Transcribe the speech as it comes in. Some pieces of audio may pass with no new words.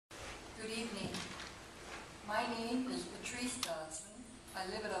My name is Patrice Dotson. I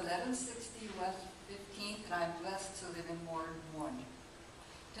live at 1160 West 15th, and I'm blessed to live in Ward 1.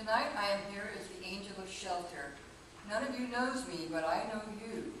 Tonight I am here as the angel of shelter. None of you knows me, but I know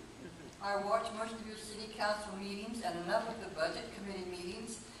you. I watch most of your city council meetings and enough of the budget committee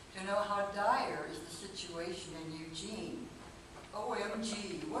meetings to know how dire is the situation in Eugene.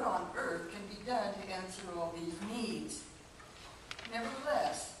 OMG, what on earth can be done to answer all these needs?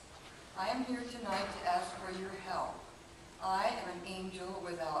 Nevertheless, I am here tonight to ask for your help. I am an angel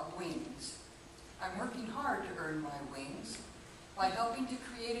without wings. I'm working hard to earn my wings by helping to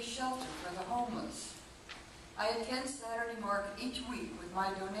create a shelter for the homeless. I attend Saturday market each week with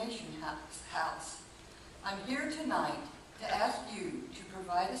my donation house. I'm here tonight to ask you to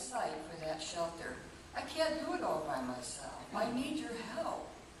provide a site for that shelter. I can't do it all by myself. I need your help.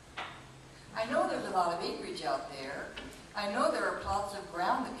 I know there's a lot of acreage out there. I know there are plots of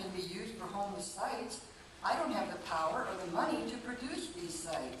ground that can be used for homeless sites. I don't have the power or the money to produce these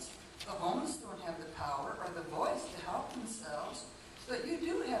sites. The homeless don't have the power or the voice to help themselves, but you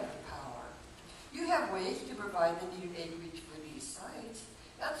do have the power. You have ways to provide the needed acreage for these sites.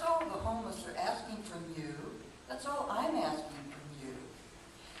 That's all the homeless are asking from you. That's all I'm asking from you.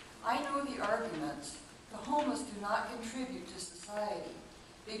 I know the arguments. The homeless do not contribute to society.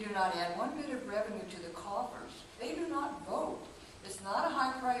 They do not add one bit of revenue to the coffers. They do not vote. It's not a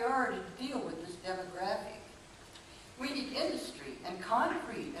high priority to deal with this demographic. We need industry and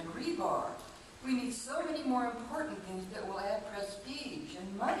concrete and rebar. We need so many more important things that will add prestige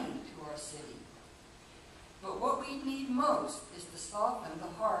and money to our city. But what we need most is to soften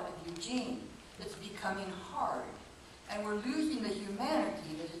the heart of Eugene. It's becoming hard, and we're losing the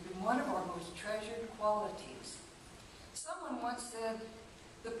humanity that has been one of our most treasured qualities. Someone once said,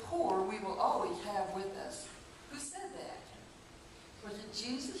 "The poor we will always have with us." Who said that? Was it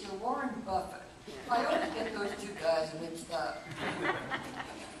Jesus or Warren Buffett? I always get those two guys mixed up.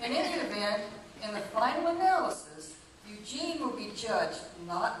 In any event, in the final analysis, Eugene will be judged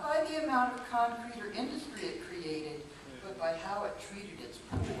not by the amount of concrete or industry it created, but by how it treated its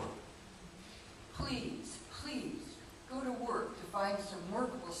poor. Please, please, go to work to find some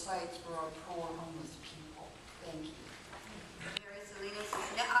workable sites for our poor homeless people. Thank you.